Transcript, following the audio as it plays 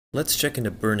Let's check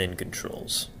into burn-in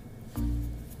controls.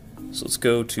 So let's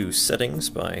go to Settings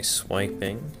by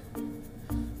swiping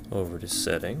over to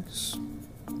Settings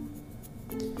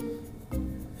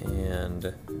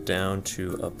and down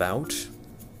to About.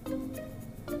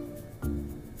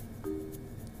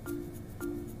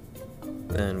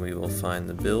 Then we will find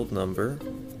the build number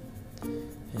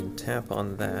and tap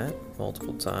on that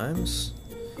multiple times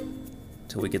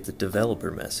until we get the developer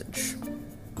message.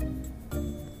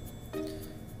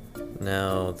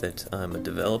 Now that I'm a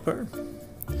developer,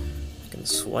 I can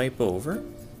swipe over,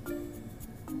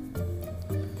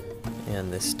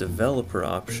 and this developer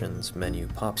options menu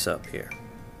pops up here.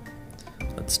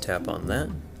 Let's tap on that.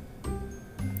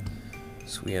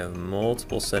 So we have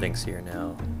multiple settings here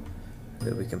now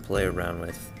that we can play around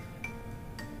with,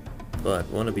 but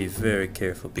want to be very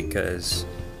careful because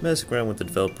messing around with the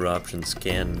developer options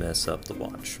can mess up the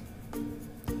watch.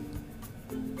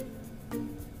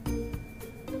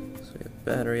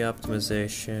 Battery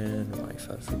optimization,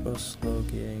 Wi-Fi for bus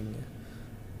logging,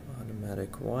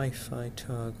 automatic Wi-Fi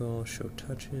toggle, show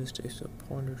touches, taste of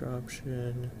pointer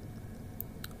option,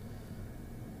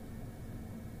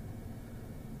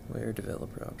 where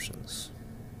developer options.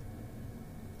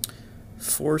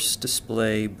 Force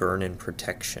display burn-in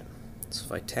protection. So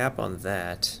if I tap on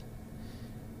that,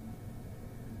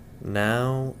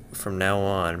 now, from now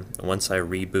on, once I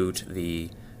reboot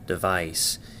the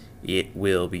device, it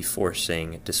will be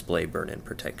forcing display burn-in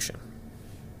protection.